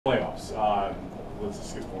playoffs. Let's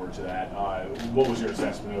just skip forward to that. What was your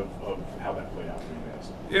assessment of how that played out for you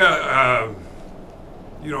guys?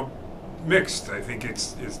 Yeah, mixed. I think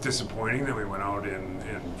it's disappointing that we went out in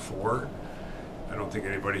 4. I don't think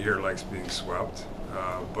anybody here likes being swept,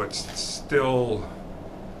 but still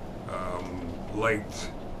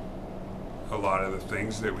liked a lot of the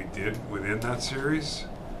things that we did within that series.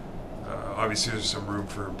 Obviously, there's some room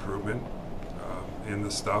for improvement in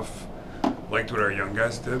the stuff. Liked what our young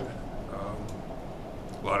guys did.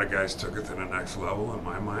 A lot of guys took it to the next level in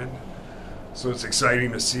my mind. So it's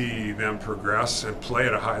exciting to see them progress and play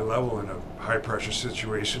at a high level in a high pressure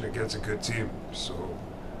situation against a good team. So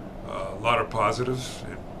a lot of positives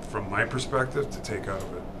from my perspective to take out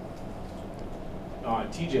of it.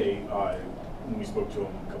 TJ, when we spoke to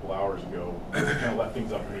him a couple hours ago, kind of left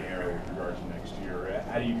things up in the air with regard to next year.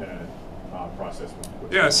 How do you kind of process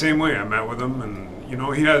what Yeah, same way. I met with him, and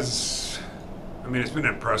he has. I mean, it's been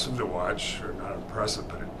impressive to watch, or not impressive,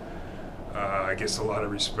 but I guess a lot of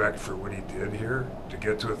respect for what he did here to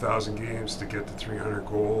get to 1,000 games, to get to 300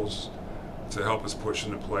 goals, to help us push in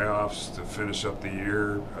the playoffs, to finish up the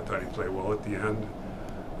year. I thought he played well at the end.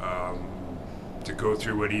 To go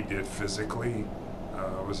through what he did physically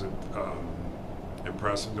was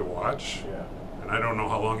impressive to watch. Yeah. And I don't know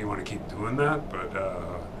how long you want to keep doing that, but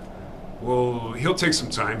he'll take some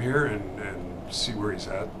time here and see where he's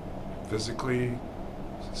at physically,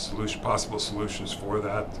 possible solutions for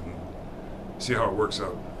that, and see how it works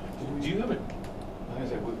out. Do you have a? I was gonna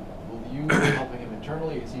say, will you be helping him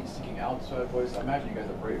internally? Is he seeking outside voice? I imagine you guys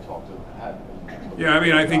have already talked to him. Yeah, I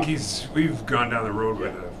mean, I think we've gone down the road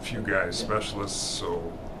with a few guys, specialists, so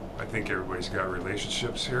I think everybody's got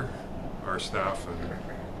relationships here, our staff and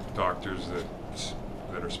doctors that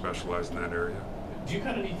are specialized in that area. Do you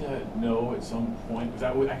kind of need to know at some point, because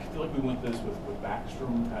I feel like we went this with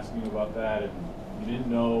Backstrom, asking you about that, and you didn't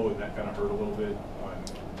know, and that kind of hurt a little bit. I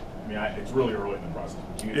mean, it's really early in the process.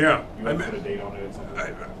 Do you have to put a date on it at some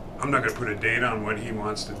point? I'm not going to put a date on what he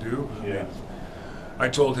wants to do. Yeah. I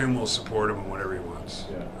told him we'll support him in whatever he wants.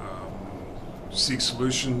 Yeah. Seek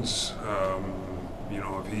solutions.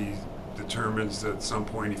 If he determines that at some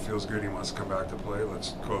point he feels good, he wants to come back to play,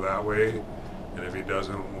 let's go that way. And if he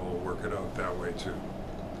doesn't, we'll work it out that way too.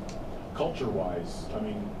 Culture-wise, I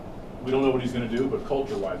mean, we don't know what he's going to do, but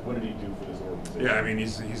culture-wise, what did he do for this organization? Yeah, I mean,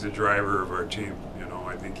 he's a driver of our team.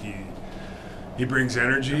 I think he brings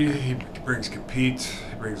energy, he brings compete,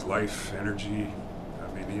 he brings life, energy. I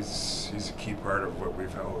mean, he's a key part of what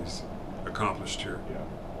we've always accomplished here. Yeah.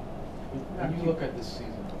 When you look at this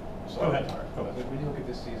season, Go ahead. When you look at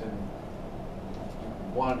this season,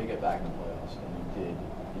 you wanted to get back in the playoffs, and you did.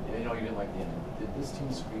 You didn't like the end. Did this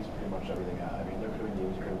team squeeze pretty much everything out? I mean, there could have been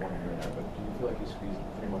games you could have won here and there, but do you feel like you squeezed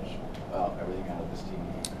pretty much everything out of this team?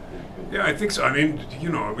 Yeah, I think so. I mean,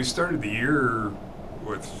 we started the year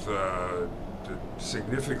with a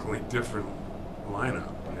significantly different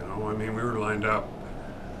lineup. I mean, we were lined up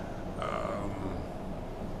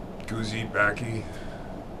Guzzi, Backy,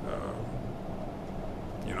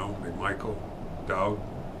 McMichael, Dowd,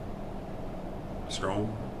 Strome.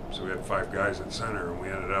 So we had 5 guys at center, and we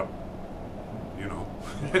ended up,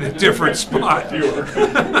 in a different spot. I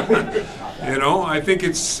think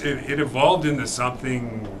it evolved into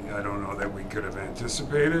something I don't know that we could have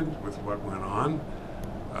anticipated with what went on.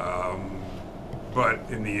 But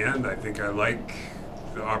in the end, I think I like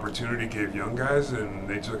the opportunity it gave young guys, and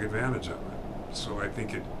they took advantage of it. So I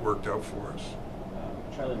think it worked out for us.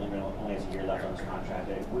 Charlie Lindgren only has a year left on his contract.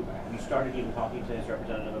 You started even talking to his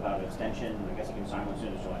representative about an extension. I guess he can sign one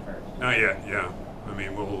soon as July 1st. Not yet, yeah. I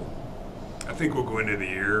mean, I think we'll go into the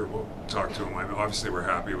year. We'll talk to him. Obviously, we're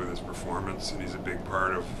happy with his performance, and he's a big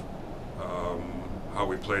part of how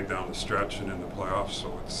we played down the stretch and in the playoffs.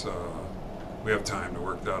 So it's we have time to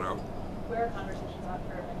work that out. Where are conversations on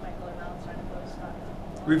for McMichael or Valentine and those stuff?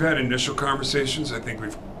 We've had initial conversations. I think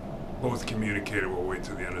we've both communicated we'll wait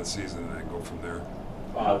till the end of the season and then go from there.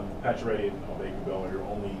 Pacioretty and Albecabell are your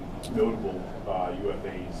only notable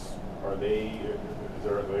UFAs. Are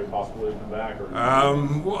there a possibility to come back? Or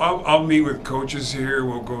I'll meet with coaches here.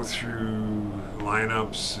 We'll go through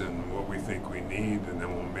lineups and what we think we need, and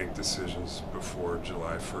then we'll make decisions before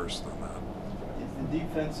July 1st on that. The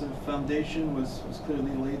defensive foundation was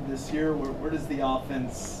clearly laid this year. Where does the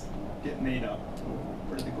offense get made up?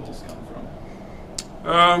 Where do the goals come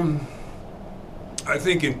from? I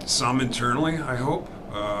think some internally, I hope.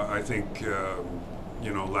 I think,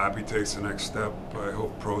 Lappy takes the next step. I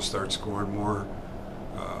hope Pro starts scoring more.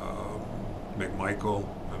 McMichael,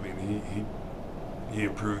 I mean, he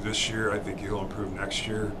improved this year. I think he'll improve next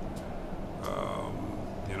year.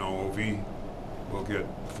 Ovi will get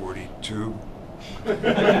 42 We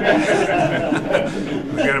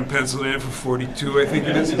got him penciled in for 42, I think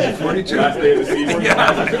it is. Is it 42? Last day of the season.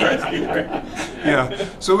 Yeah. Yeah.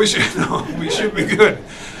 So we should be good.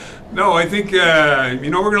 No, I think we're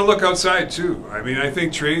going to look outside too. I mean, I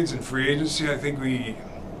think trades and free agency. I think we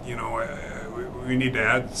need to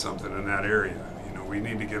add something in that area. We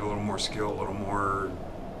need to get a little more skill, a little more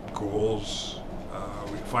goals.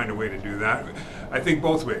 We can find a way to do that. I think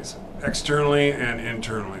both ways, externally and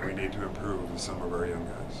internally, we need to improve with some of our young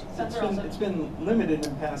guys. It's been limited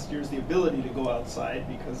in past years, the ability to go outside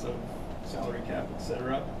because of salary cap,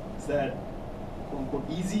 etc. Is that quote unquote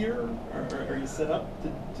easier, or are you set up to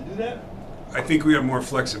do that? I think we have more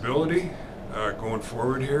flexibility going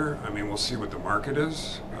forward here. I mean, we'll see what the market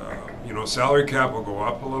is. Salary cap will go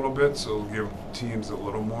up a little bit, so it'll give teams a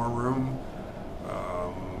little more room.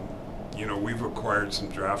 We've acquired some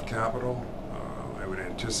draft capital. I would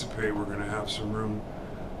anticipate we're going to have some room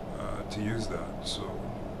to use that. So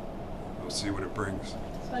we'll see what it brings.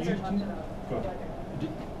 Spencer talked about. Do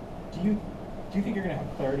you think you're going to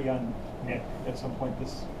have clarity on Nick at some point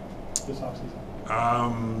this offseason?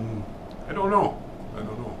 I don't know.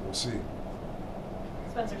 We'll see.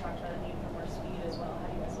 Spencer talked about a need for more speed as well. How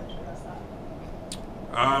do you guys want to address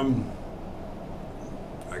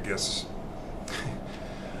that? I guess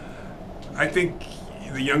I think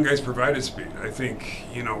the young guys provided speed. I think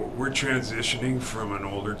we're transitioning from an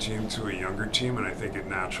older team to a younger team, and I think it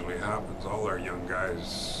naturally happens. All our young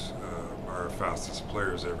guys are our fastest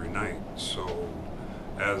players every night. So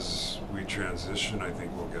as we transition, I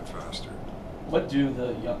think we'll get faster. What do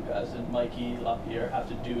the young guys and Mikey, Lapierre have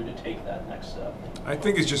to do to take that next step? I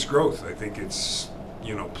think it's just growth. I think it's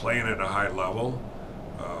playing at a high level,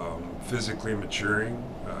 physically maturing,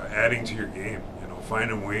 adding to your game.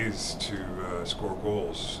 Finding ways to score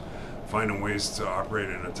goals, finding ways to operate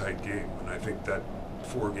in a tight game, and I think that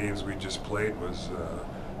 4 games we just played was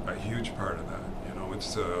a huge part of that.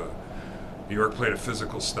 It's New York played a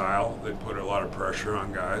physical style. They put a lot of pressure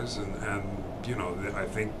on guys, and I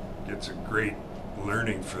think it's a great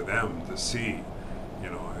learning for them to see,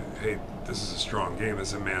 hey, this is a strong game. This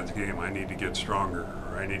is a man's game. I need to get stronger,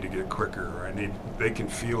 or I need to get quicker, or they can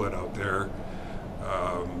feel it out there.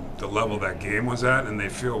 The level that game was at, and they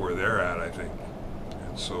feel where they're at, I think.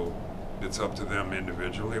 And so it's up to them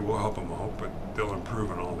individually. We'll help them out, but they'll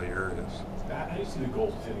improve in all the areas. How do you see the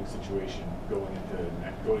goaltending situation going into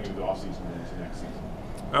the offseason and into next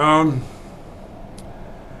season?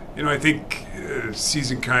 I think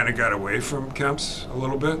season kind of got away from Kemp's a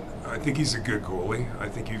little bit. I think he's a good goalie. I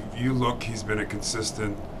think you look, he's been a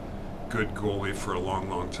consistent, good goalie for a long,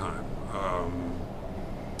 long time.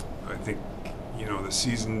 I think the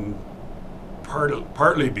season,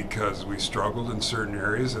 partly because we struggled in certain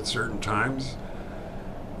areas at certain times,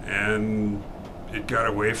 and it got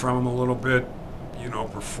away from him a little bit.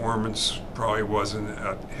 Performance probably wasn't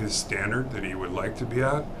at his standard that he would like to be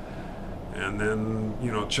at. And then,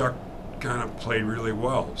 Chuck kind of played really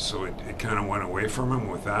well, so it kind of went away from him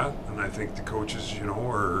with that. And I think the coaches,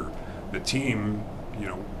 or the team,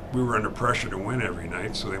 we were under pressure to win every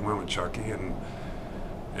night, so they went with Chucky, and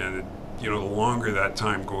the longer that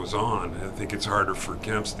time goes on, I think it's harder for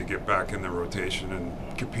Kemps to get back in the rotation and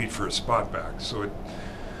compete for a spot back. So the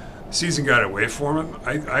season got away from him.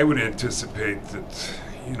 I would anticipate that,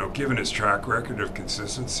 given his track record of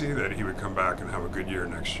consistency, that he would come back and have a good year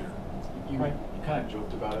next year. You kind of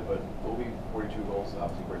joked about it, but Ovi, 42 goals,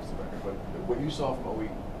 obviously breaks the record. But what you saw from Ovi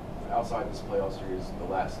outside this playoff series, the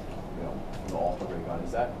last, from the All-Star break on, you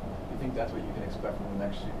think that's what you can expect from the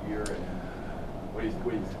next year? And what do you think?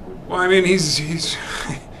 Well, I mean, he's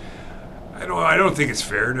I don't think it's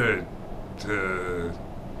fair to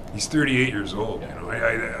he's 38 years old.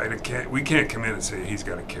 We can't come in and say he's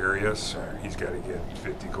got to carry us or he's got to get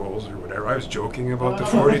 50 goals or whatever. I was joking about the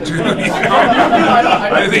 42.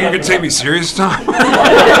 I didn't think you could take me serious, Tom. But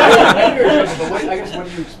I guess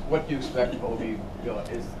what do you expect from Ovi?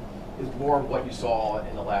 Is more of what you saw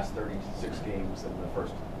in the last 36 games than the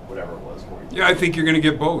first, whatever it was, 42. Yeah, I think you're going to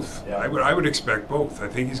get both. Yeah. I would expect both. I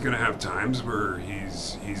think he's going to have times where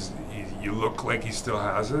you look like he still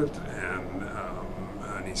has it, and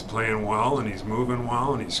he's playing well, and he's moving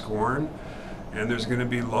well, and he's scoring, and there's going to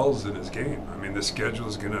be lulls in his game. I mean, the schedule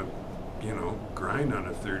is going to, grind on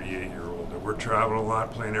a 38-year-old. We're traveling a lot,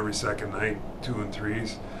 playing every second night, 2 and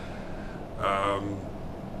 3s.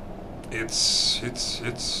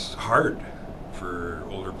 It's hard for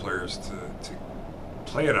older players to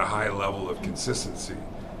play at a high level of consistency.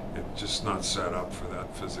 It's just not set up for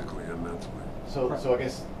that physically and mentally. So I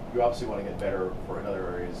guess you obviously want to get better in other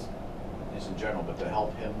areas, just in general, but to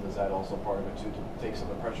help him, is that also part of it too, to take some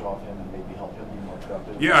of the pressure off him and maybe help him be more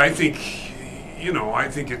productive? Yeah, I think, you know, I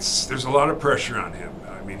think there's a lot of pressure on him.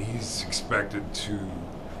 I mean, he's expected to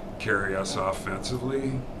carry us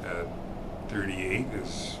offensively at 38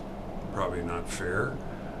 is probably not fair.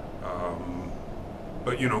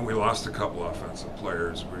 But, you know, we lost a couple offensive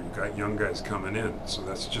players. We've got young guys coming in, so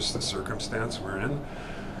that's just the circumstance we're in.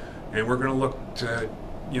 And we're going to look to,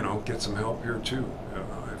 you know, get some help here too,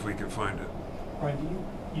 if we can find it. Brian,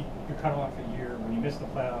 you're kind of off a year when you missed the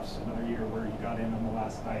playoffs, another year where you got in on the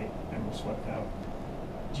last night and were swept out.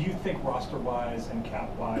 Do you think roster-wise and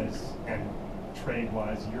cap-wise and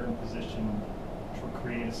trade-wise, you're in position to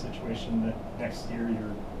create a situation that next year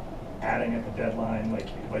you're adding at the deadline, like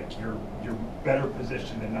you're better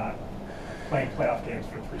positioned and not playing playoff games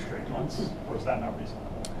for 3 straight months, or is that not reasonable?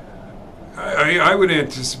 I would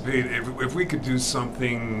anticipate if we could do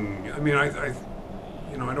something. I mean,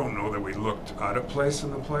 you know, I don't know that we looked out of place in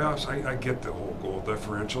the playoffs. I get the whole goal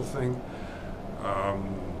differential thing.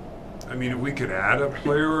 I mean, if we could add a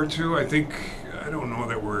player or two, I don't know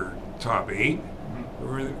that we're top 8.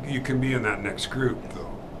 You can be in that next group,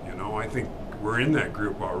 though. You know, I think we're in that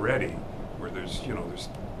group already, where there's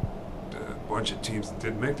a bunch of teams that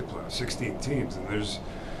didn't make the playoffs, 16 teams, and there's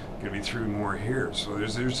going to be 3 more here. So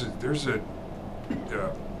there's a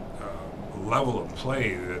level of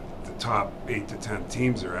play that the top 8 to 10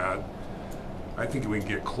 teams are at. I think we can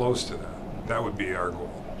get close to that. That would be our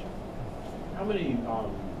goal. How many?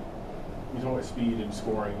 We talk about speed and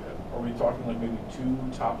scoring. Are we talking like maybe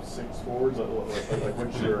 2 top 6 forwards? Like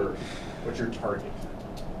what's your target?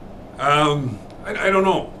 I don't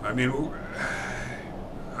know. I mean,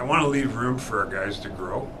 I want to leave room for our guys to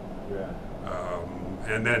grow. Yeah.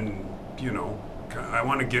 And then, you know, I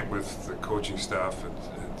want to get with the coaching staff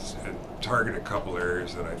and target a couple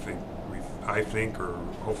areas that I think, or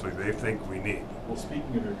hopefully they think we need. Well,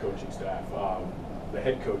 speaking of your coaching staff, the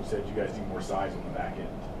head coach said you guys need more size on the back end.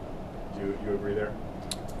 Do you agree there?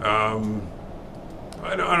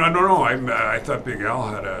 I don't know. I thought Big Al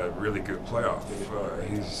had a really good playoff.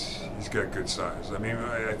 He's got good size. I mean,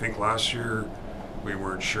 I think last year we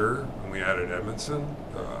weren't sure when we added Edmondson.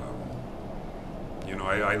 You know,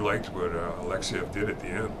 I liked what Alexiev did at the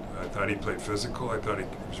end. I thought he played physical. I thought he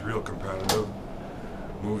was real competitive,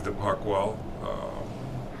 moved the puck well.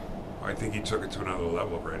 I think he took it to another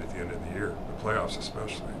level right at the end of the year, the playoffs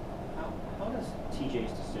especially. How does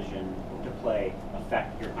TJ's decision to play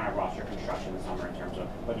affect your kind of roster construction this summer in terms of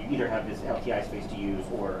whether you either have this LTI space to use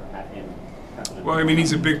or have him? Well, I mean,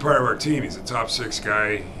 he's a big part of our team. He's a top 6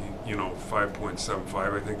 guy. You know, 5.75,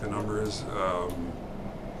 I think the number is.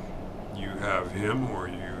 You have him, or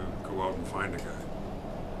you go out and find a guy.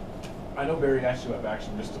 I know Barry asked you about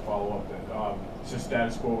Backstrom, just to follow up. That it's just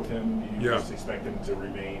status quo with him. You just expect him to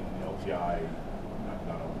remain LTI,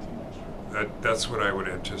 not on the team next year. That's what I would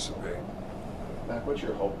anticipate. Mac, what's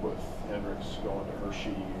your hope with Hendricks going to Hershey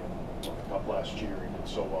and looking up last year? He did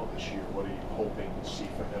so well this year. What are you hoping to see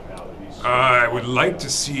from him now that he's? I would like to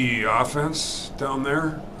see offense down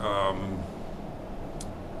there.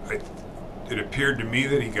 It appeared to me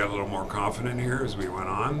that he got a little more confident here as we went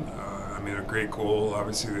on. I mean, a great goal,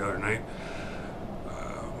 obviously, the other night.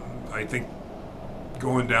 I think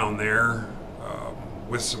going down there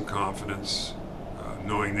with some confidence,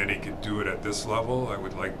 knowing that he could do it at this level, I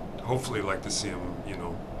would hopefully like to see him, you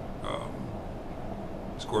know,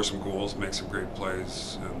 score some goals, make some great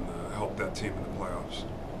plays, and help that team in the playoffs.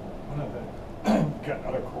 One of the got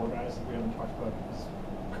other core guys that we haven't talked about is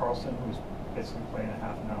Carlson, who's basically playing a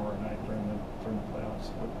half an hour a night during the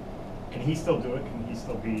playoffs. But can he still do it? Can he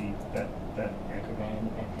still be that anchor guy in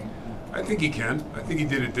the game? I think he can. I think he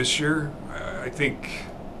did it this year. I think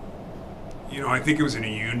it was in a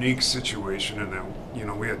unique situation in that, you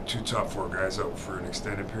know, we had 2 top 4 guys out for an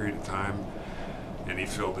extended period of time, and he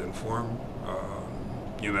filled in for him.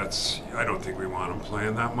 You know, I don't think we want him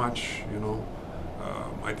playing that much, you know.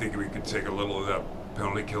 I think we could take a little of that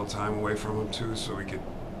penalty kill time away from him too, so we could,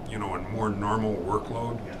 you know, a more normal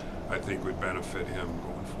workload, I think would benefit him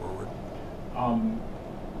going forward.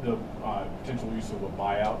 The potential use of a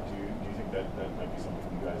buyout, do you think that might be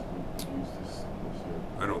something you guys would use this year?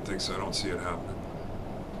 I don't think so. I don't see it happening.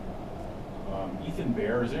 Ethan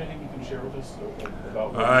Bear, is there anything you can share with us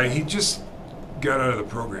about? He just got out of the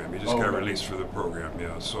program. He just got okay. released for the program,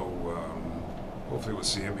 yeah. So hopefully we'll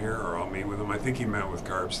see him here, or I'll meet with him. I think he met with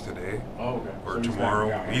Garbs today. Oh, okay. Or so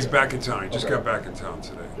tomorrow. He's back in town. He just got back in town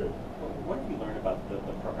today. Good. What have you learned about the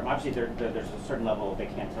program? Obviously, there's a certain level they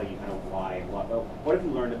can't tell you kind of why. What have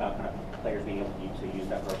you learned about kind of players being able to use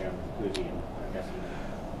that program? I guess.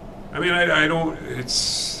 I mean, I don't.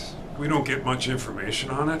 We don't get much information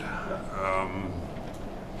on it.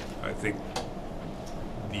 I think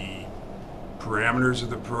the parameters of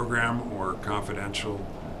the program are confidential.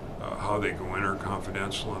 How they go in are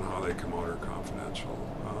confidential, and how they come out are confidential.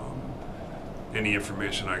 Any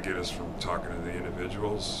information I get is from talking to the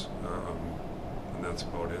individuals, and that's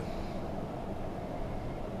about it.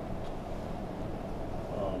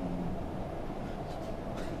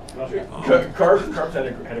 Carp had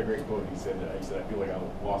a great quote. He said, I feel like I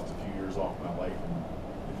lost a few years off my life, and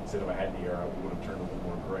he said if I had the air, I would have turned a little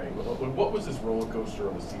more gray. What was this roller coaster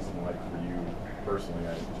of a season like for you personally?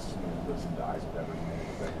 I just lives and dies with every minute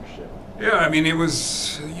of every shift. Yeah, I mean, it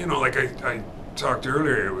was, like I talked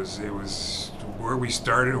earlier, it was where we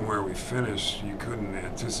started and where we finished. You couldn't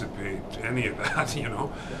anticipate any of that,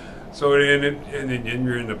 So and then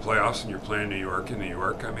you're in the playoffs and you're playing New York in New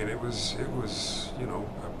York. I mean, it was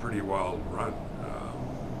a pretty wild run.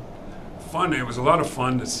 Fun. It was a lot of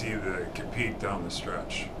fun to see the compete down the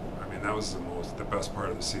stretch. I mean, that was the best part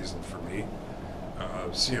of the season for me.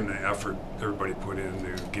 Seeing the effort everybody put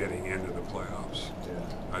into getting into the playoffs.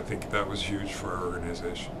 Yeah. I think that was huge for our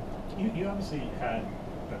organization. You obviously had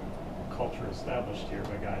the culture established here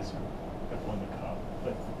by guys who have won the cup,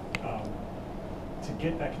 but to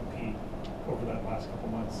get that compete over that last couple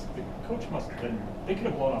months, the coach must have been, they could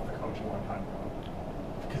have blown off the coach a long time ago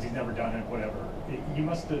because he's never done it, whatever. You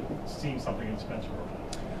must have seen something in Spencer over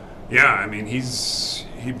that. Yeah, I mean,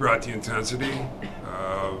 he brought the intensity.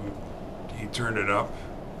 He turned it up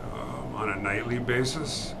on a nightly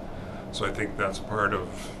basis. So I think that's part of,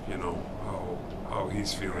 how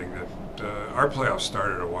he's feeling that our playoffs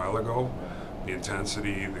started a while ago. The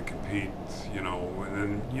intensity, the compete, and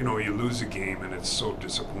then, you lose a game and it's so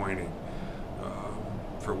disappointing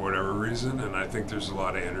for whatever reason. And I think there's a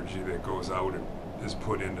lot of energy that goes out and is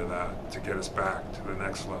put into that to get us back to the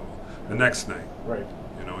next level, the next night. Right.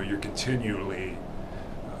 You're continually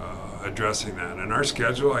addressing that. And our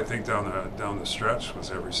schedule, I think down the stretch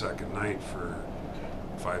was every second night for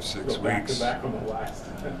 5-6 weeks. Back to back on the last.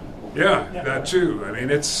 Yeah, that too. I mean,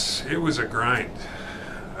 it was a grind.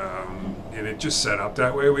 And it just set up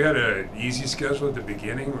that way. We had an easy schedule at the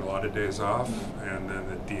beginning, with a lot of days off, and then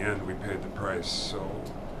at the end we paid the price. So,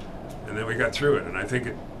 and then we got through it. And I think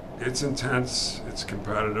it's intense, it's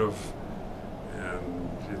competitive, and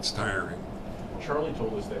it's tiring. Charlie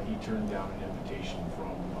told us that he turned down an invitation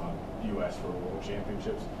from U.S. for World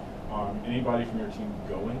Championships. Anybody from your team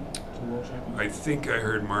going to the World Championships? I think I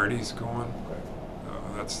heard Marty's going. Okay.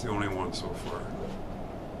 That's the only one so far.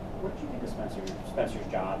 What did you think of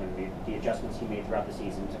Spencer's job and the adjustments he made throughout the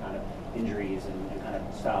season to kind of injuries and kind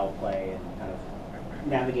of style of play and kind of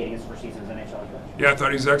navigating his first season as NHL coach? Yeah, I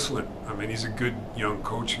thought he's excellent. I mean, he's a good young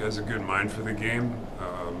coach. He has a good mind for the game.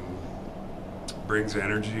 Brings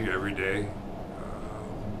energy every day.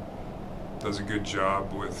 Does a good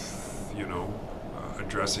job with,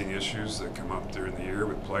 addressing issues that come up during the year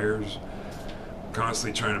with players.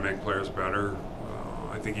 Constantly trying to make players better.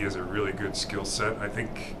 I think he has a really good skill set. I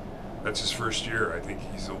think that's his first year. I think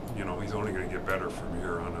he's only going to get better from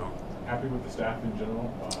here on out. Happy with the staff in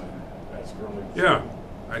general? That's currently. Yeah,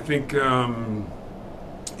 I think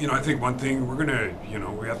I think one thing we're gonna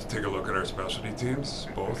we have to take a look at our specialty teams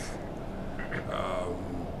both.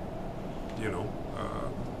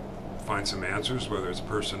 Find some answers, whether it's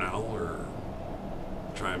personnel or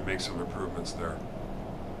try and make some improvements there.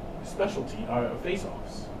 Specialty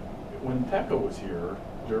face-offs. When Pekka was here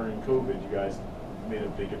during COVID, you guys made a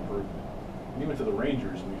big improvement. When you went to the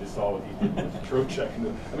Rangers, and we just saw what he did with Trocheck.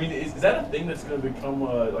 I mean, is that a thing that's going to become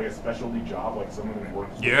like a specialty job, like someone who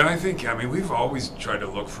works? Yeah, I mean, we've always tried to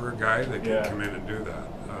look for a guy that can come in and do that,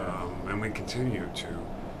 and we continue to.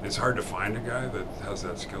 It's hard to find a guy that has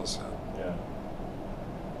that skill set.